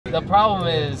the problem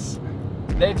is,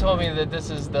 they told me that this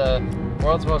is the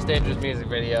world's most dangerous music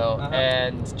video,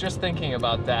 and just thinking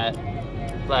about that,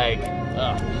 like,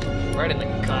 right in the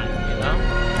cut, you know?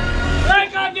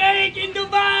 JVKE in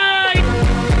Dubai!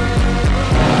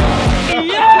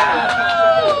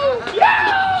 Yeah! Yeah!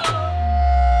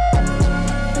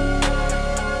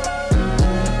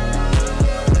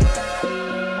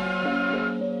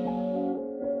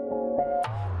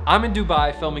 I'm in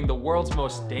Dubai filming the world's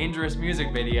most dangerous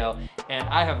music video, and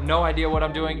I have no idea what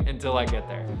I'm doing until I get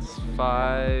there. It's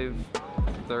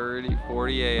 5:30,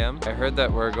 40 a.m. I heard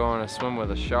that we're going to swim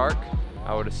with a shark.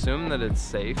 I would assume that it's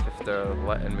safe if they're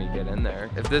letting me get in there.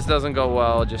 If this doesn't go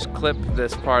well, just clip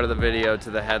this part of the video to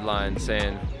the headline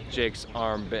saying, Jake's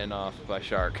arm bitten off by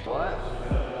shark. What?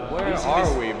 Where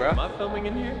are we, bro? Am I filming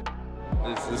in here?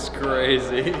 This is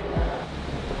crazy.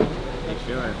 What are you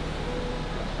doing?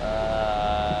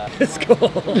 It's cold.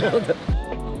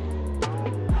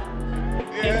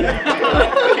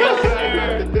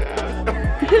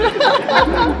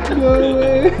 No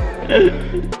way.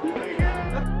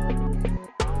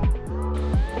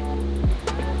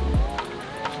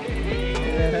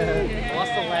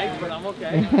 Lost the leg, but I'm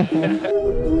okay. How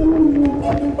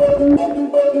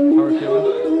are we feeling?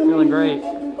 Feeling great.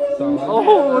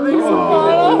 Oh, these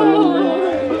are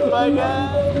oh my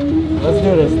God. Let's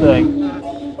do this thing.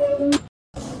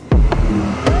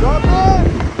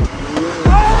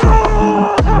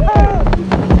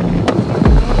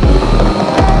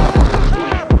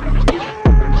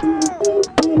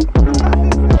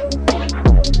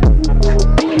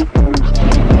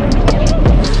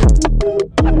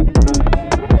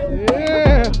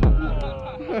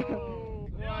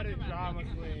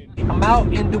 I'm out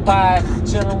in Dubai,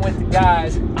 chilling with the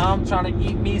guys. I'm trying to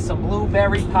eat me some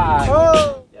blueberry pie.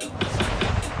 Oh.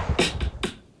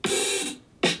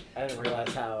 I didn't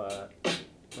realize how,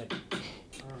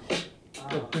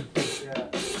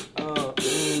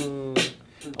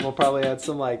 We'll probably add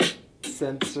some like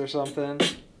synths or something.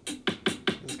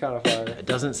 It's kind of fun. It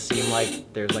doesn't seem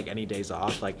like there's like any days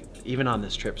off. Like even on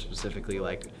this trip specifically,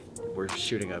 like we're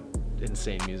shooting a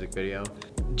insane music video.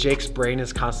 Jake's brain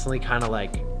is constantly kind of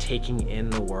like taking in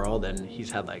the world, and he's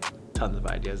had like tons of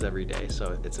ideas every day.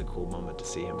 So it's a cool moment to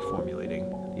see him formulating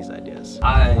these ideas.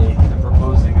 I am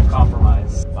proposing a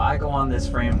compromise. If I go on this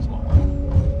frames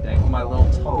moment, dangle my little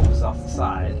toes off the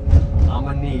side, I'm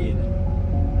gonna need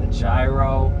the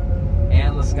gyro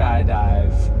and the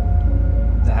skydive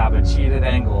to have a cheated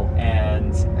angle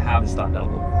and have a stunt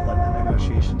double. Let the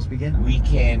negotiations begin. We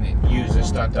can use a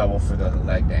stunt double for the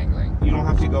leg dangling. You don't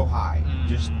have to go high.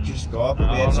 Just go up a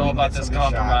bit. I don't know about this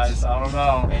compromise. I don't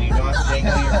know. And you don't have to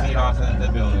dangle your feet off of the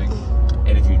building.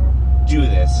 And if you do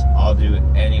this, I'll do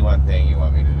any one thing you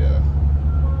want me to do.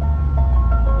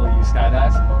 Will you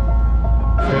skydive?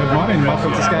 Good morning,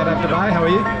 welcome to Skydive Dubai. How are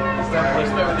you?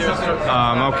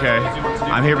 Okay.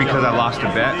 I'm here because I lost a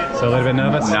bet. So a little bit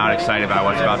nervous? Not excited about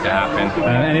what's about to happen.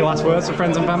 Any last words for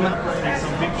friends and family?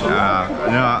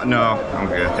 No, I'm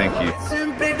good, thank you.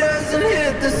 Simply doesn't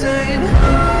hit the same.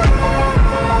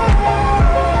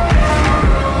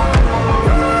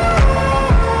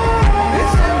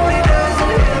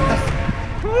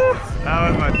 That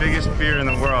was my biggest fear in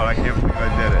the world. I can't believe I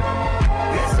did it.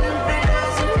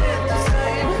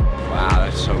 Wow,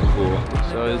 that's so cool.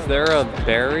 So is there a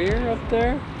barrier up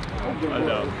there? I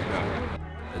know.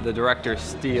 The director,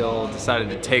 Steele, decided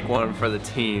to take one for the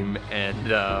team,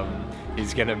 and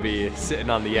he's gonna be sitting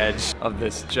on the edge of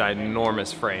this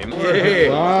ginormous frame. Hey,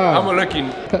 wow. I'm looking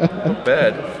not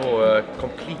bad for a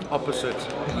complete opposite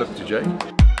look to Jake.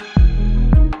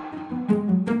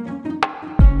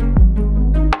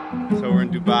 So we're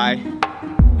in Dubai,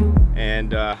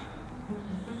 and I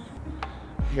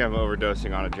think I'm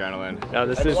overdosing on adrenaline. Now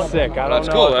this is sick. I don't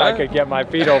know if I could get my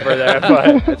feet over there,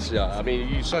 but it's, I mean,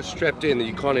 you're so strapped in that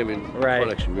you can't even can't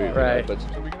actually move. Right. You know,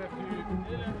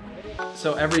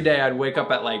 So every day I'd wake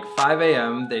up at like 5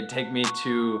 a.m. They'd take me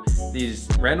to these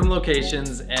random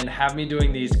locations and have me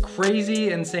doing these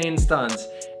crazy, insane stunts.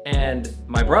 And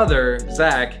my brother,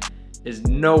 Zach, is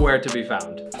nowhere to be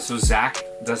found. So Zach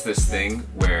does this thing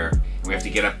where we have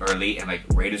to get up early, and like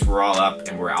right as we're all up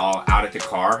and we're all out at the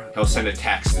car, he'll send a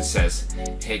text that says,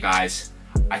 hey guys,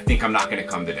 I think I'm not gonna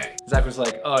come today. Zach was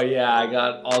like, oh yeah, I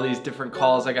got all these different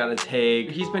calls I gotta take.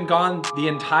 He's been gone the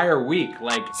entire week.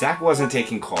 Like, Zach wasn't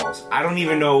taking calls. I don't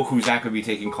even know who Zach would be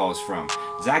taking calls from.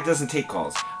 Zach doesn't take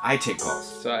calls. I take calls.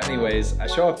 So anyways, I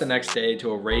show up the next day to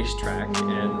a racetrack,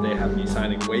 and they have me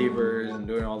signing waivers and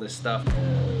doing all this stuff.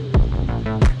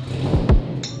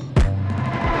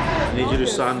 I need you to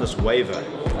sign this waiver.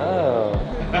 Oh.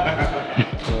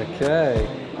 Okay.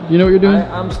 You know what you're doing?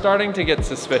 I'm starting to get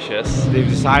suspicious. They've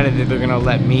decided that they're gonna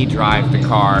let me drive the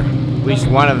car. At least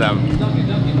one of them.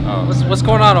 Oh. What's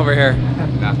going on over here?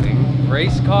 Nothing.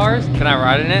 Race cars? Can I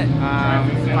ride in it?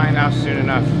 We'll find out soon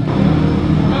enough.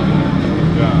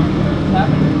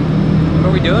 What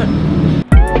are we doing?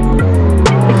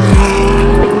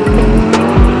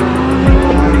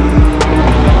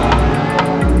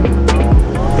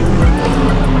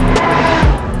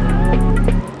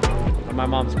 My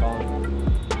mom's calling.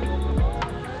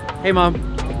 Hey, Mom.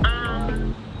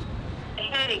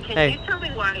 Hey, can Hey. you tell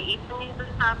me why Ethan needs a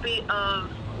copy of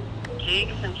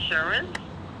Jake's insurance?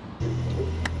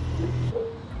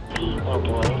 Oh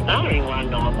boy, I don't even want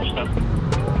to know all this stuff.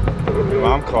 Your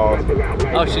mom called.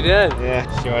 Oh, she did? Yeah,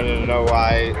 she wanted to know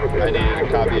why I needed a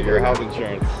copy of your health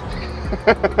insurance.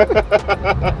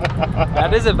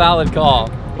 That is a valid call.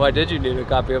 Why did you need a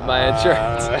copy of my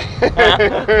insurance?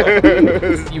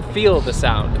 You feel the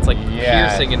sound. It's like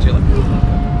piercing into your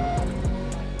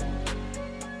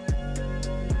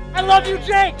I love you,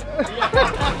 Jake!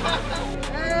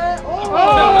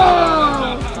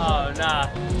 Oh, nah.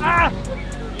 Ah!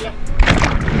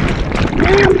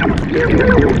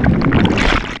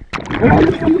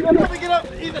 Help me get up,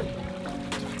 Ethan!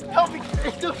 Help me!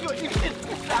 I still feel Ethan!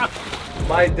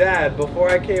 My dad, before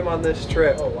I came on this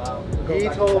trip, he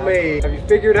told me, have you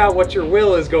figured out what your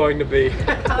will is going to be?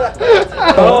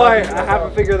 Oh, I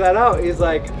haven't figured that out. He's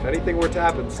like, if anything were to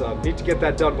happen, son, need to get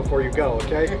that done before you go,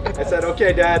 okay? I said,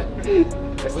 okay, Dad. I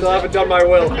still haven't done my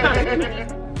will.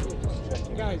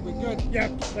 Guys, we good?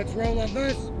 Yep, let's roll on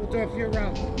this. We'll do a few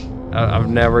rounds. I've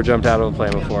never jumped out of a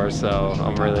plane before, so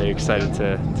I'm really excited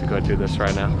to go do this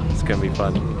right now. It's gonna be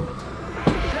fun.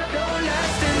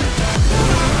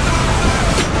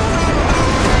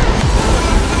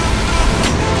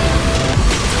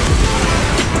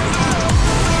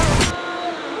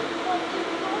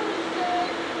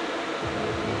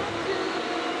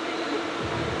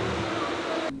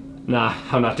 Nah,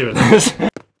 I'm not doing this.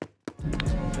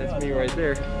 That's me right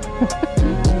there.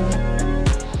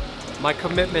 My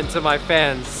commitment to my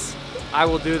fans. I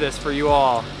will do this for you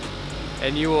all.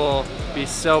 And you will be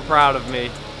so proud of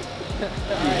me.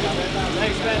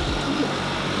 Thanks, man.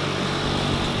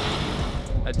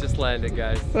 I just landed,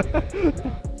 guys.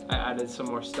 I added some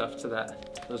more stuff to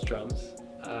those drums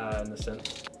and the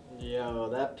synth. Yo,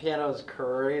 that piano's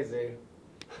crazy.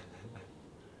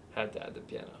 Had to add the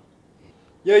piano.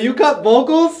 Yo, you cut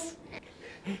vocals?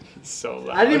 So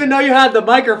loud. I didn't even know you had the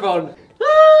microphone.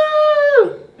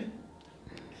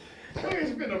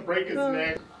 He's gonna break his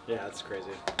neck. Yeah, it's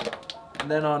crazy. And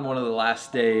then on one of the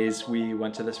last days, we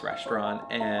went to this restaurant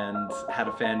and had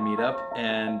a fan meetup,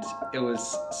 and it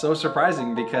was so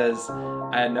surprising because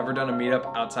I had never done a meetup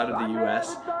outside of the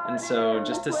US, and so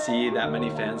just to see that many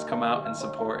fans come out and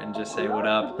support and just say what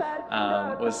up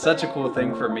was such a cool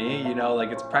thing for me. You know,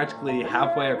 like it's practically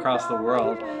halfway across the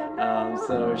world.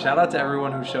 So shout out to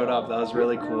everyone who showed up. That was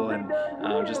really cool, and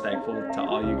I'm just thankful to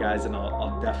all you guys, and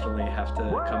I'll definitely have to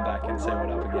come back and say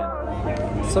what up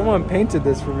again. Someone painted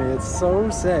this for me. It's so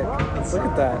sick. Look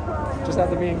at that. Just had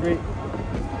the meet and greet.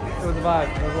 It was a vibe.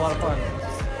 It was a lot of fun.